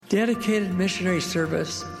Dedicated missionary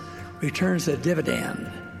service returns a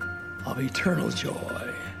dividend of eternal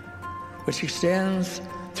joy, which extends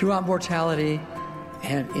throughout mortality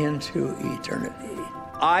and into eternity.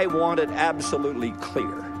 I want it absolutely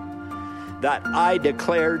clear that I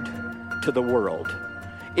declared to the world,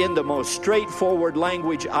 in the most straightforward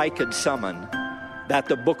language I could summon, that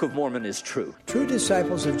the Book of Mormon is true. True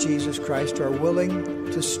disciples of Jesus Christ are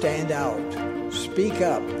willing to stand out, speak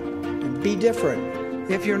up, and be different.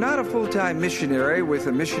 If you're not a full-time missionary with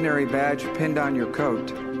a missionary badge pinned on your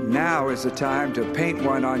coat, now is the time to paint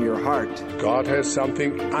one on your heart. God has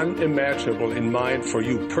something unimaginable in mind for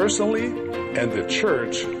you personally and the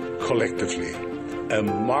church collectively. A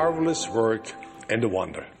marvelous work and a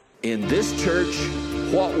wonder. In this church,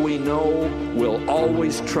 what we know will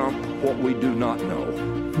always trump what we do not know.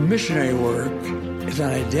 Missionary work is an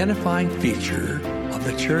identifying feature of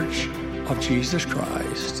the Church of Jesus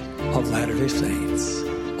Christ of Latter-day Saints.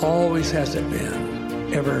 Always has it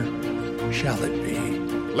been, ever shall it be.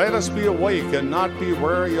 Let us be awake and not be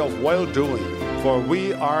weary of well-doing, for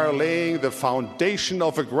we are laying the foundation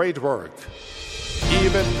of a great work,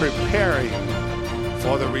 even preparing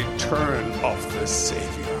for the return of the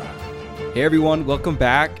Savior. Hey everyone, welcome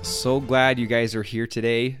back. So glad you guys are here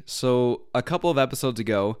today. So a couple of episodes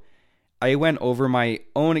ago, I went over my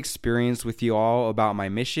own experience with you all about my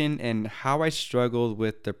mission and how I struggled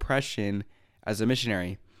with depression as a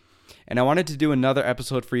missionary. And I wanted to do another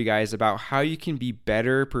episode for you guys about how you can be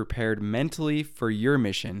better prepared mentally for your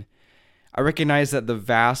mission. I recognize that the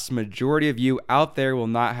vast majority of you out there will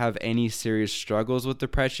not have any serious struggles with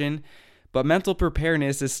depression, but mental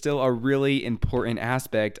preparedness is still a really important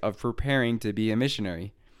aspect of preparing to be a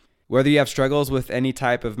missionary. Whether you have struggles with any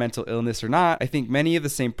type of mental illness or not, I think many of the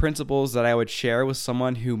same principles that I would share with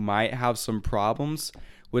someone who might have some problems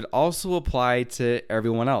would also apply to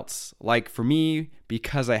everyone else. Like for me,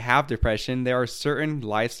 because I have depression, there are certain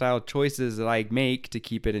lifestyle choices that I make to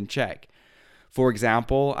keep it in check. For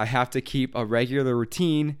example, I have to keep a regular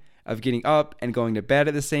routine of getting up and going to bed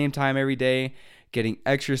at the same time every day, getting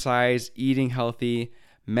exercise, eating healthy,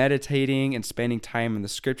 meditating, and spending time in the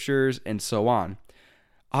scriptures, and so on.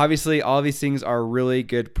 Obviously, all these things are really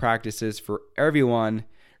good practices for everyone,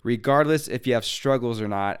 regardless if you have struggles or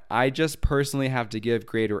not. I just personally have to give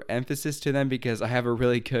greater emphasis to them because I have a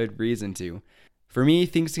really good reason to. For me,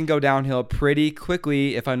 things can go downhill pretty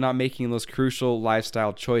quickly if I'm not making those crucial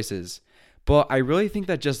lifestyle choices. But I really think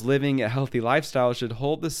that just living a healthy lifestyle should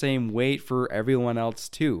hold the same weight for everyone else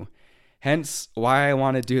too. Hence, why I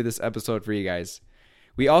want to do this episode for you guys.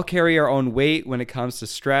 We all carry our own weight when it comes to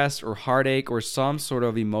stress or heartache or some sort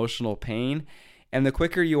of emotional pain, and the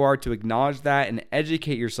quicker you are to acknowledge that and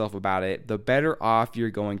educate yourself about it, the better off you're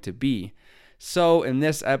going to be. So in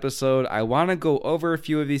this episode, I want to go over a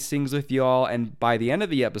few of these things with you all, and by the end of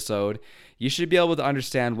the episode, you should be able to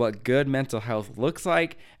understand what good mental health looks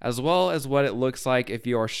like, as well as what it looks like if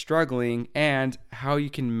you are struggling and how you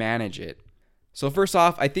can manage it. So first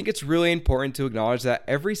off, I think it's really important to acknowledge that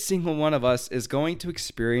every single one of us is going to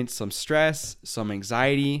experience some stress, some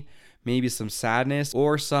anxiety, maybe some sadness,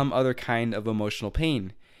 or some other kind of emotional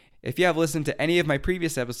pain. If you have listened to any of my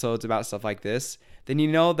previous episodes about stuff like this, then you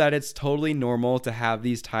know that it's totally normal to have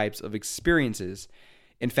these types of experiences.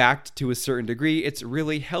 In fact, to a certain degree, it's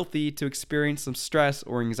really healthy to experience some stress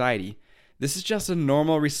or anxiety. This is just a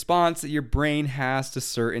normal response that your brain has to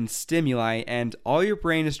certain stimuli, and all your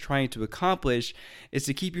brain is trying to accomplish is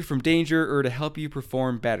to keep you from danger or to help you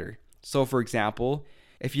perform better. So for example,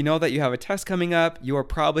 if you know that you have a test coming up, you are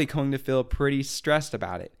probably going to feel pretty stressed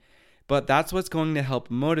about it. But that's what's going to help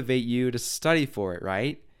motivate you to study for it,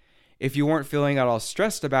 right? If you weren't feeling at all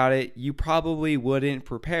stressed about it, you probably wouldn't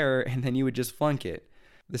prepare and then you would just flunk it.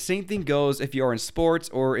 The same thing goes if you are in sports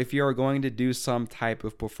or if you are going to do some type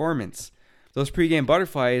of performance. Those pregame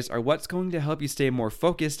butterflies are what's going to help you stay more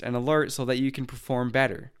focused and alert so that you can perform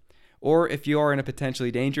better. Or if you are in a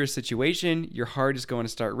potentially dangerous situation, your heart is going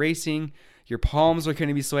to start racing, your palms are going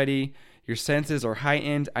to be sweaty, your senses are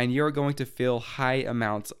heightened, and you're going to feel high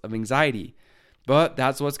amounts of anxiety. But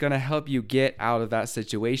that's what's going to help you get out of that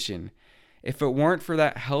situation. If it weren't for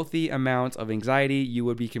that healthy amount of anxiety, you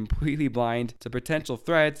would be completely blind to potential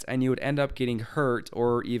threats and you would end up getting hurt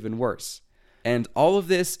or even worse. And all of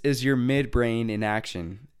this is your midbrain in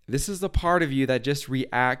action. This is the part of you that just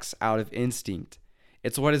reacts out of instinct.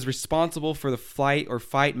 It's what is responsible for the flight or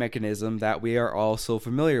fight mechanism that we are all so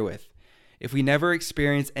familiar with. If we never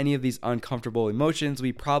experience any of these uncomfortable emotions,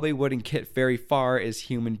 we probably wouldn't get very far as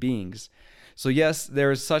human beings. So yes,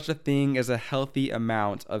 there is such a thing as a healthy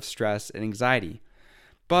amount of stress and anxiety.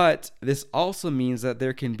 But this also means that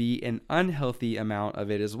there can be an unhealthy amount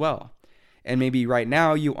of it as well. And maybe right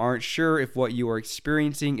now you aren't sure if what you are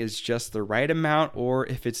experiencing is just the right amount or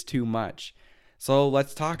if it's too much. So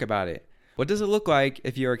let's talk about it. What does it look like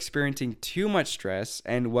if you're experiencing too much stress,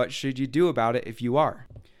 and what should you do about it if you are?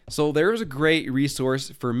 So there's a great resource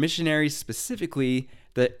for missionaries specifically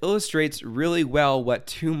that illustrates really well what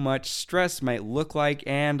too much stress might look like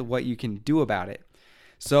and what you can do about it.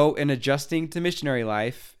 So in Adjusting to Missionary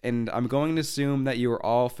Life, and I'm going to assume that you are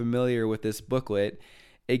all familiar with this booklet,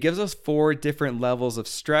 it gives us 4 different levels of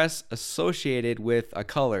stress associated with a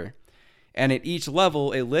color. And at each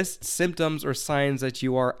level, it lists symptoms or signs that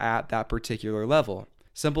you are at that particular level.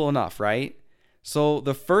 Simple enough, right? So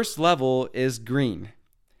the first level is green.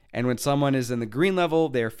 And when someone is in the green level,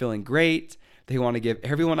 they are feeling great. They want to give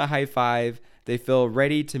everyone a high five. They feel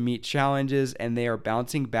ready to meet challenges, and they are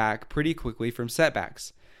bouncing back pretty quickly from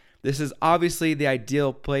setbacks. This is obviously the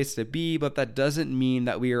ideal place to be, but that doesn't mean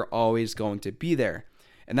that we are always going to be there.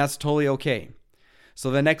 And that's totally okay. So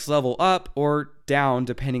the next level up or down,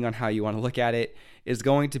 depending on how you want to look at it, is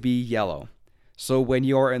going to be yellow. So when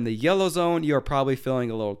you're in the yellow zone, you're probably feeling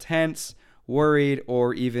a little tense, worried,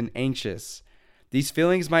 or even anxious. These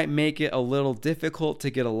feelings might make it a little difficult to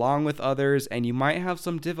get along with others, and you might have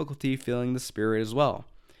some difficulty feeling the Spirit as well.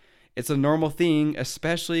 It's a normal thing,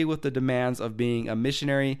 especially with the demands of being a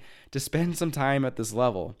missionary, to spend some time at this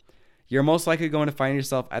level. You're most likely going to find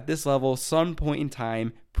yourself at this level some point in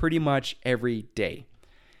time pretty much every day.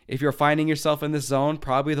 If you're finding yourself in this zone,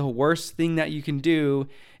 probably the worst thing that you can do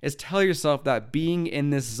is tell yourself that being in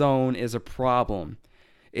this zone is a problem.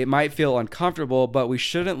 It might feel uncomfortable, but we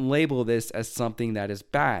shouldn't label this as something that is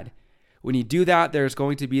bad. When you do that, there's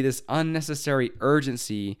going to be this unnecessary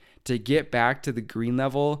urgency to get back to the green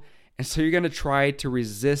level, and so you're going to try to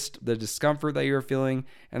resist the discomfort that you're feeling,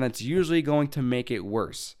 and that's usually going to make it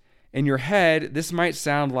worse. In your head, this might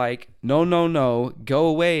sound like, no, go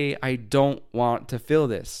away, I don't want to feel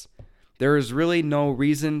this. There is really no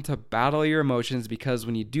reason to battle your emotions, because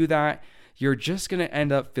when you do that, you're just going to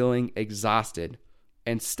end up feeling exhausted.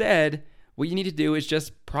 Instead, what you need to do is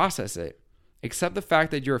just process it. Accept the fact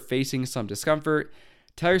that you're facing some discomfort.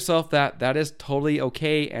 Tell yourself that that is totally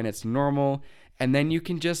okay and it's normal, and then you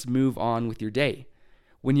can just move on with your day.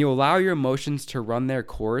 When you allow your emotions to run their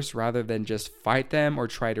course rather than just fight them or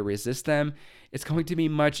try to resist them, it's going to be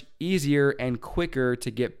much easier and quicker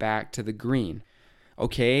to get back to the green.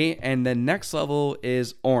 Okay, and the next level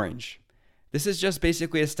is orange. This is just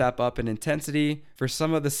basically a step up in intensity for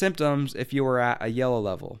some of the symptoms if you are at a yellow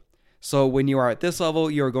level. So when you are at this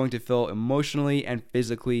level, you are going to feel emotionally and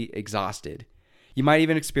physically exhausted. You might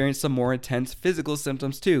even experience some more intense physical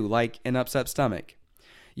symptoms too, like an upset stomach.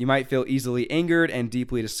 You might feel easily angered and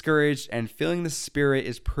deeply discouraged, and feeling the Spirit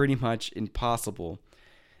is pretty much impossible.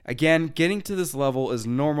 Again, getting to this level is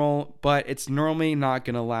normal, but it's normally not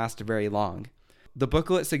going to last very long. The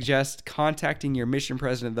booklet suggests contacting your mission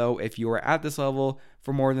president, though, if you are at this level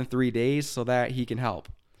for more than 3 days so that he can help.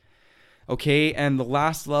 Okay, and the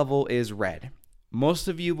last level is red. Most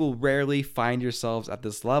of you will rarely find yourselves at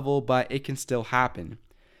this level, but it can still happen.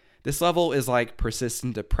 This level is like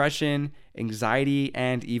persistent depression, anxiety,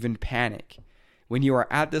 and even panic. When you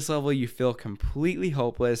are at this level, you feel completely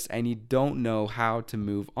hopeless and you don't know how to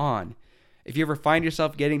move on. If you ever find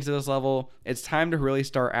yourself getting to this level, it's time to really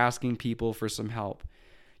start asking people for some help.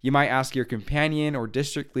 You might ask your companion or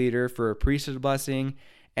district leader for a priesthood blessing,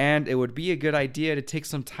 and it would be a good idea to take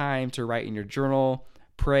some time to write in your journal,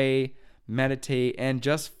 pray, meditate, and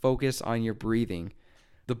just focus on your breathing.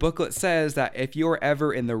 The booklet says that if you are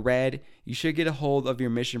ever in the red, you should get a hold of your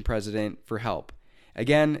mission president for help.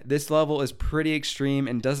 Again, this level is pretty extreme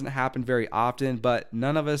and doesn't happen very often, but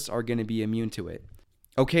none of us are going to be immune to it.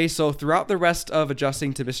 Okay, so throughout the rest of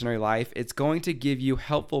Adjusting to Missionary Life, it's going to give you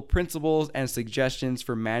helpful principles and suggestions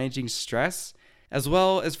for managing stress, as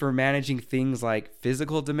well as for managing things like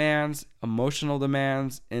physical demands, emotional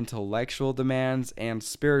demands, intellectual demands, and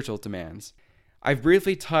spiritual demands. I've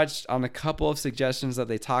briefly touched on a couple of suggestions that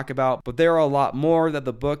they talk about, but there are a lot more that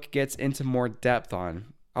the book gets into more depth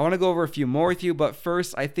on. I want to go over a few more with you, but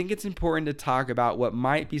first, I think it's important to talk about what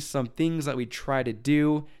might be some things that we try to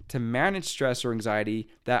do to manage stress or anxiety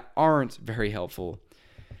that aren't very helpful.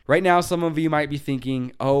 Right now, some of you might be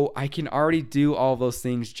thinking, oh, I can already do all those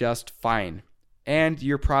things just fine. And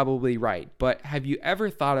you're probably right, but have you ever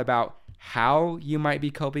thought about how you might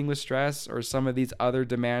be coping with stress or some of these other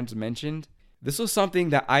demands mentioned? This was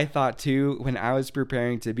something that I thought too when I was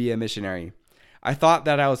preparing to be a missionary. I thought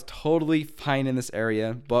that I was totally fine in this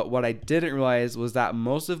area, but what I didn't realize was that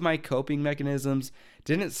most of my coping mechanisms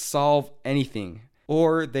didn't solve anything,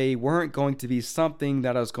 or they weren't going to be something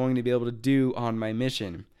that I was going to be able to do on my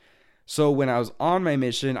mission. So when I was on my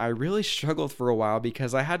mission, I really struggled for a while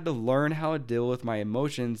because I had to learn how to deal with my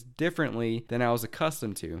emotions differently than I was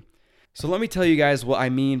accustomed to. So let me tell you guys what I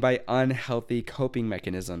mean by unhealthy coping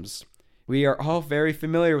mechanisms. We are all very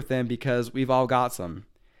familiar with them because we've all got some.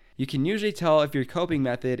 You can usually tell if your coping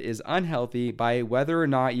method is unhealthy by whether or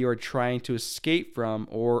not you are trying to escape from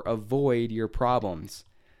or avoid your problems.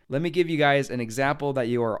 Let me give you guys an example that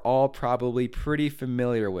you are all probably pretty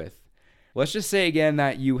familiar with. Let's just say again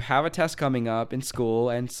that you have a test coming up in school,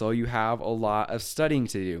 and so you have a lot of studying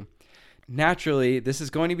to do. Naturally, this is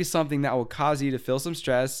going to be something that will cause you to feel some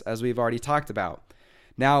stress, as we've already talked about.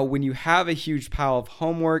 Now, when you have a huge pile of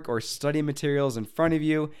homework or study materials in front of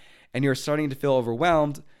you, and you're starting to feel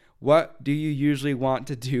overwhelmed, what do you usually want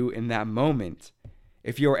to do in that moment?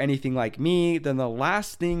 If you're anything like me, then the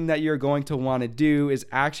last thing that you're going to want to do is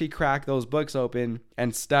actually crack those books open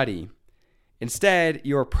and study. Instead,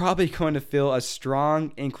 you're probably going to feel a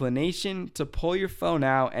strong inclination to pull your phone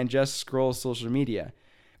out and just scroll social media.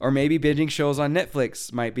 Or maybe binging shows on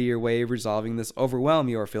Netflix might be your way of resolving this overwhelm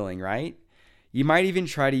you're feeling, right? You might even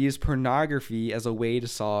try to use pornography as a way to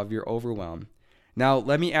solve your overwhelm. Now,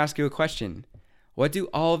 let me ask you a question. What do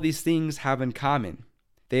all of these things have in common?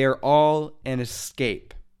 They are all an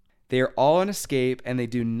escape. They are all an escape, and they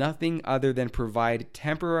do nothing other than provide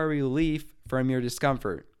temporary relief from your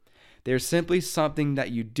discomfort. They're simply something that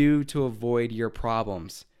you do to avoid your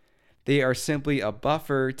problems. They are simply a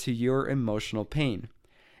buffer to your emotional pain.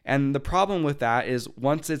 And the problem with that is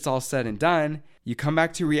once it's all said and done, you come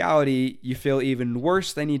back to reality, you feel even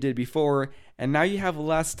worse than you did before, and now you have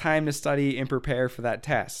less time to study and prepare for that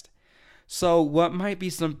test. So what might be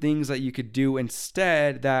some things that you could do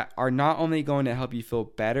instead that are not only going to help you feel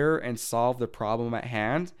better and solve the problem at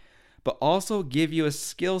hand, but also give you a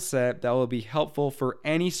skill set that will be helpful for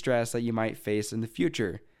any stress that you might face in the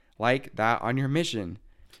future, like that on your mission?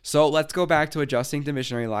 So let's go back to adjusting to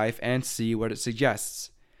missionary life and see what it suggests.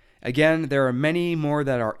 Again, there are many more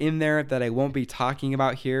that are in there that I won't be talking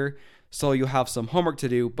about here, so you'll have some homework to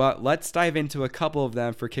do, but let's dive into a couple of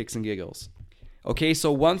them for kicks and giggles. Okay,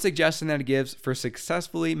 so one suggestion that it gives for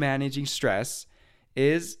successfully managing stress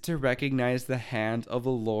is to recognize the hand of the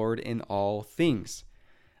Lord in all things.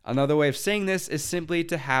 Another way of saying this is simply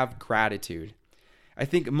to have gratitude. I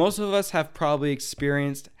think most of us have probably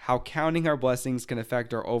experienced how counting our blessings can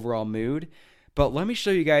affect our overall mood, but let me show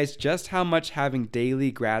you guys just how much having daily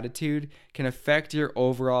gratitude can affect your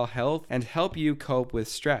overall health and help you cope with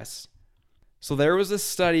stress. So there was a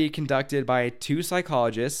study conducted by two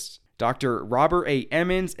psychologists, Dr. Robert A.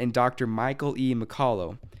 Emmons and Dr. Michael E.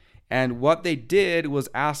 McCullough. And what they did was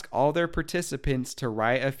ask all their participants to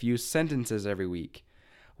write a few sentences every week.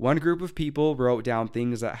 One group of people wrote down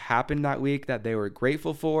things that happened that week that they were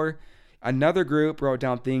grateful for. Another group wrote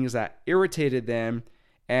down things that irritated them.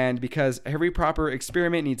 And because every proper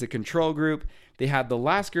experiment needs a control group, they had the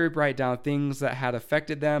last group write down things that had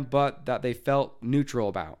affected them, but that they felt neutral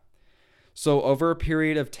about. So over a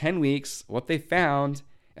period of 10 weeks, what they found,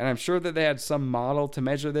 and I'm sure that they had some model to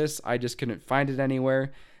measure this, I just couldn't find it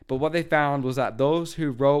anywhere, but what they found was that those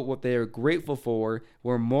who wrote what they are grateful for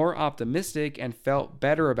were more optimistic and felt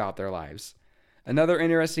better about their lives. Another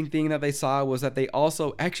interesting thing that they saw was that they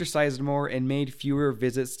also exercised more and made fewer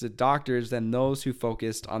visits to doctors than those who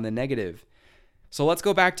focused on the negative. So let's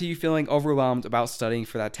go back to you feeling overwhelmed about studying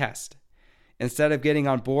for that test. Instead of getting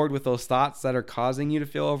on board with those thoughts that are causing you to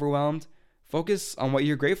feel overwhelmed, focus on what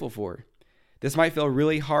you're grateful for. This might feel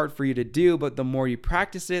really hard for you to do, but the more you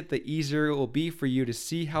practice it, the easier it will be for you to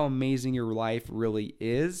see how amazing your life really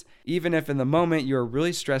is, even if in the moment you're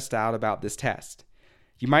really stressed out about this test.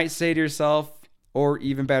 You might say to yourself, or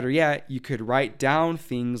even better yet, you could write down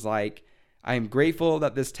things like, I am grateful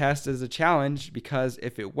that this test is a challenge because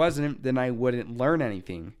if it wasn't, then I wouldn't learn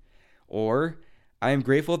anything. Or, I am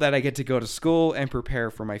grateful that I get to go to school and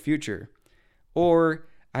prepare for my future. Or,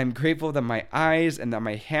 I'm grateful that my eyes and that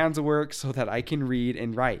my hands work so that I can read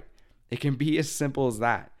and write. It can be as simple as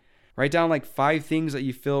that. Write down like 5 things that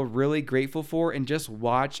you feel really grateful for and just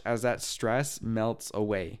watch as that stress melts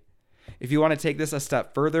away. If you want to take this a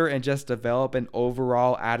step further and just develop an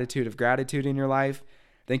overall attitude of gratitude in your life,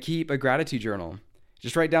 then keep a gratitude journal.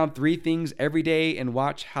 Just write down 3 things every day and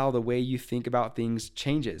watch how the way you think about things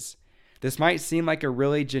changes. This might seem like a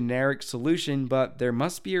really generic solution, but there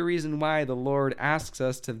must be a reason why the Lord asks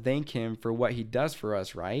us to thank Him for what He does for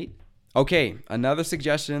us, right? Okay, another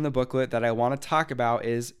suggestion in the booklet that I want to talk about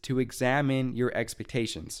is to examine your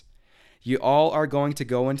expectations. You all are going to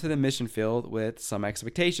go into the mission field with some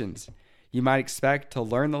expectations. You might expect to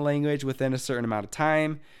learn the language within a certain amount of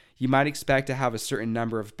time. You might expect to have a certain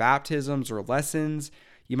number of baptisms or lessons.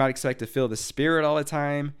 You might expect to feel the Spirit all the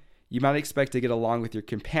time. You might expect to get along with your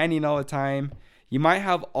companion all the time. You might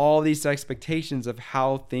have all these expectations of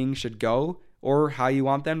how things should go or how you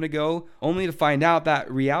want them to go, only to find out that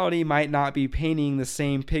reality might not be painting the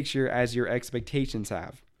same picture as your expectations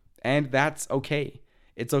have. And that's okay.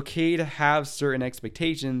 It's okay to have certain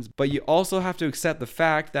expectations, but you also have to accept the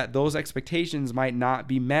fact that those expectations might not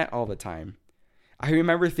be met all the time. I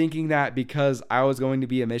remember thinking that because I was going to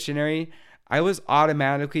be a missionary, I was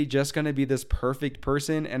automatically just going to be this perfect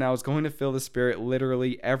person and I was going to feel the Spirit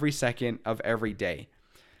literally every second of every day.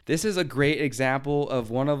 This is a great example of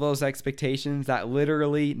one of those expectations that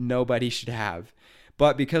literally nobody should have.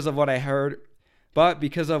 But because of what I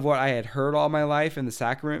had heard all my life in the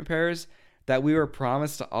sacrament prayers, that we were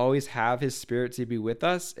promised to always have His Spirit to be with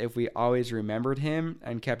us if we always remembered Him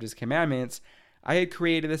and kept His commandments, I had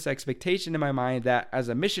created this expectation in my mind that as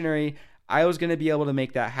a missionary, I was going to be able to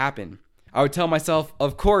make that happen. I would tell myself,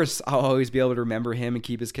 of course, I'll always be able to remember Him and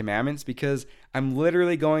keep His commandments because I'm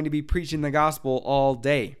literally going to be preaching the gospel all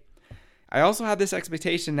day. I also had this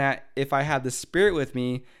expectation that if I had the Spirit with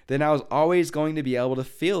me, then I was always going to be able to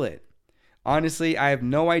feel it. Honestly, I have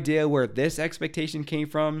no idea where this expectation came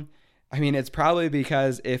from. I mean, it's probably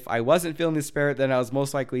because if I wasn't feeling the Spirit, then I was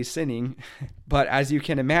most likely sinning. But as you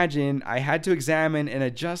can imagine, I had to examine and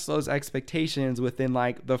adjust those expectations within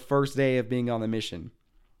like the first day of being on the mission.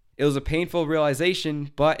 It was a painful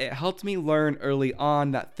realization, but it helped me learn early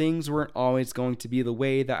on that things weren't always going to be the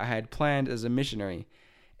way that I had planned as a missionary.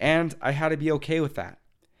 And I had to be okay with that.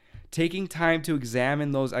 Taking time to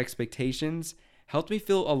examine those expectations helped me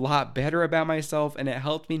feel a lot better about myself, and it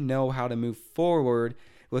helped me know how to move forward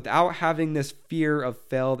without having this fear of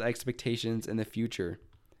failed expectations in the future.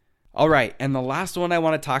 All right, and the last one I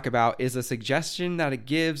want to talk about is a suggestion that it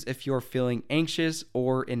gives if you're feeling anxious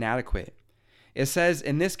or inadequate. It says,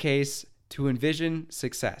 in this case, to envision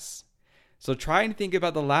success. So try and think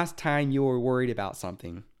about the last time you were worried about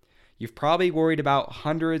something. You've probably worried about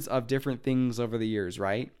hundreds of different things over the years,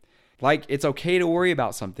 right? Like, it's okay to worry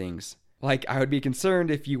about some things. Like, I would be concerned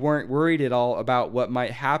if you weren't worried at all about what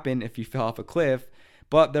might happen if you fell off a cliff,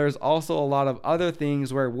 but there's also a lot of other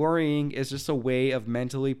things where worrying is just a way of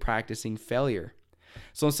mentally practicing failure.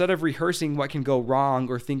 So instead of rehearsing what can go wrong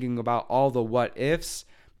or thinking about all the what ifs,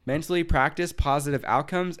 mentally practice positive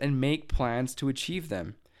outcomes and make plans to achieve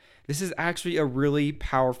them. This is actually a really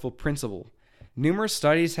powerful principle. Numerous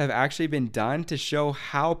studies have actually been done to show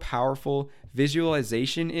how powerful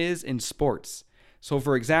visualization is in sports. So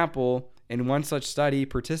for example, in one such study,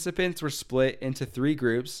 participants were split into 3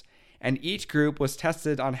 groups, and each group was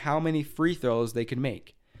tested on how many free throws they could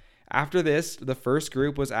make. After this, the first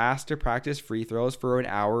group was asked to practice free throws for an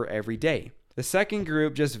hour every day. The second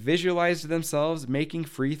group just visualized themselves making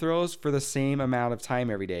free throws for the same amount of time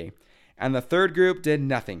every day. And the third group did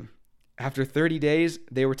nothing. After 30 days,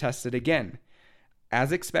 they were tested again.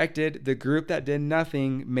 As expected, the group that did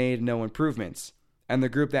nothing made no improvements. And the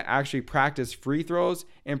group that actually practiced free throws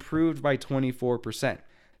improved by 24%.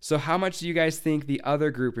 So how much do you guys think the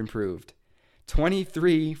other group improved?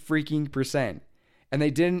 23 freaking percent. And they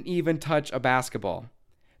didn't even touch a basketball.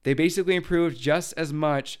 They basically improved just as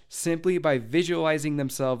much simply by visualizing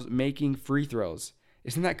themselves making free throws.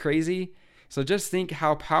 Isn't that crazy? So just think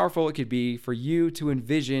how powerful it could be for you to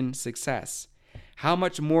envision success. How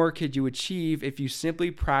much more could you achieve if you simply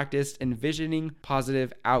practiced envisioning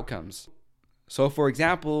positive outcomes? So for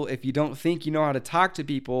example, if you don't think you know how to talk to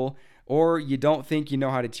people, or you don't think you know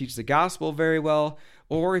how to teach the gospel very well,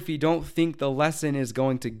 or if you don't think the lesson is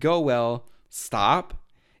going to go well, stop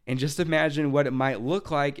and just imagine what it might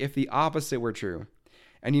look like if the opposite were true.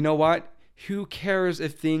 And you know what? Who cares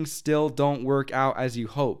if things still don't work out as you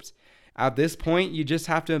hoped? At this point, you just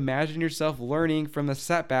have to imagine yourself learning from the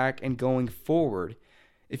setback and going forward.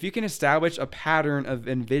 If you can establish a pattern of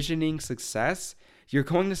envisioning success, you're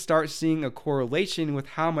going to start seeing a correlation with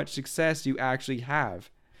how much success you actually have.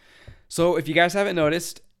 So if you guys haven't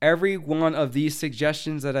noticed, every one of these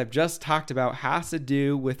suggestions that I've just talked about has to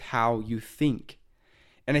do with how you think.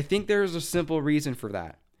 And I think there's a simple reason for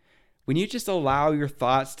that. When you just allow your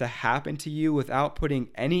thoughts to happen to you without putting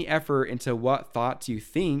any effort into what thoughts you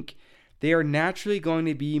think, they are naturally going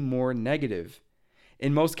to be more negative.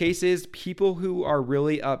 In most cases, people who are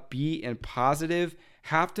really upbeat and positive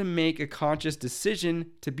have to make a conscious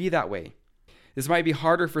decision to be that way. This might be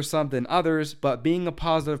harder for some than others, but being a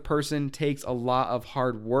positive person takes a lot of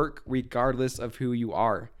hard work regardless of who you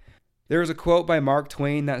are. There is a quote by Mark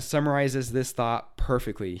Twain that summarizes this thought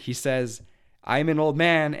perfectly. He says, "I am an old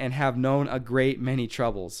man and have known a great many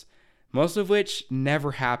troubles, most of which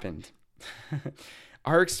never happened."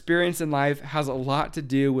 Our experience in life has a lot to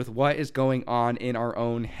do with what is going on in our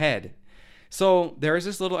own head. So there is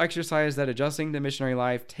this little exercise that adjusting to missionary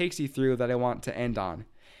life takes you through that I want to end on.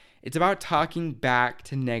 It's about talking back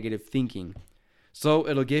to negative thinking. So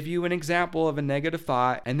it'll give you an example of a negative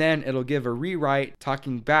thought, and then it'll give a rewrite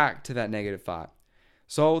talking back to that negative thought.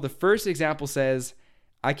 So the first example says,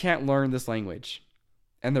 I can't learn this language.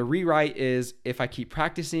 And the rewrite is, if I keep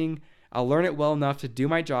practicing, I'll learn it well enough to do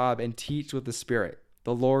my job and teach with the Spirit.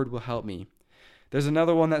 The Lord will help me. There's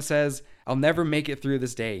another one that says, I'll never make it through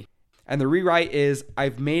this day. And the rewrite is,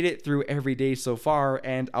 I've made it through every day so far,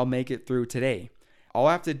 and I'll make it through today. All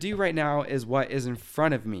I have to do right now is what is in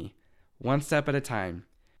front of me, one step at a time.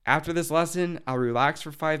 After this lesson, I'll relax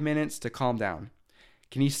for 5 minutes to calm down.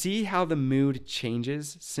 Can you see how the mood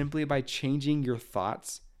changes simply by changing your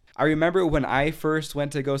thoughts? I remember when I first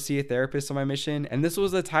went to go see a therapist on my mission, and this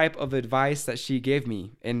was the type of advice that she gave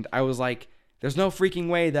me. And I was like, there's no freaking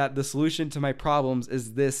way that the solution to my problems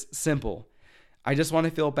is this simple. I just want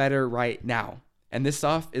to feel better right now. And this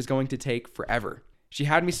stuff is going to take forever. She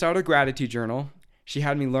had me start a gratitude journal. She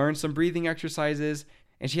had me learn some breathing exercises.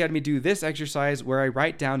 And she had me do this exercise where I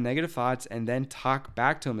write down negative thoughts and then talk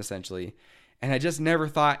back to them essentially. And I just never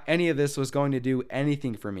thought any of this was going to do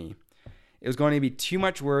anything for me. It was going to be too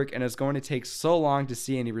much work, and it was going to take so long to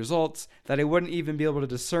see any results that I wouldn't even be able to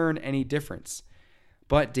discern any difference.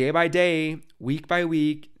 But day by day, week by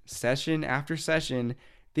week, session after session,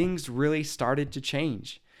 things really started to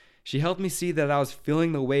change. She helped me see that I was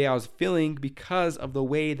feeling the way I was feeling because of the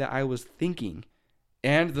way that I was thinking.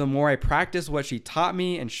 And the more I practiced what she taught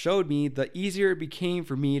me and showed me, the easier it became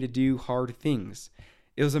for me to do hard things.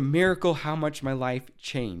 It was a miracle how much my life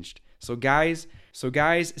changed. So guys,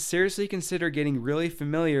 seriously consider getting really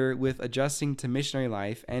familiar with adjusting to missionary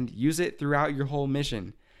life and use it throughout your whole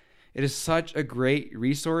mission. It is such a great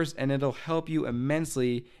resource, and it'll help you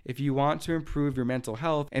immensely if you want to improve your mental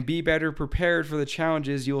health and be better prepared for the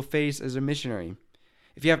challenges you will face as a missionary.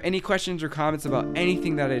 If you have any questions or comments about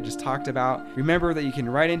anything that I just talked about, remember that you can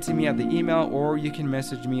write into me at the email or you can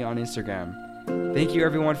message me on Instagram. Thank you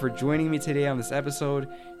everyone for joining me today on this episode.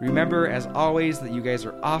 Remember, as always, that you guys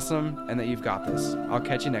are awesome and that you've got this. I'll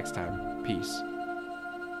catch you next time. Peace.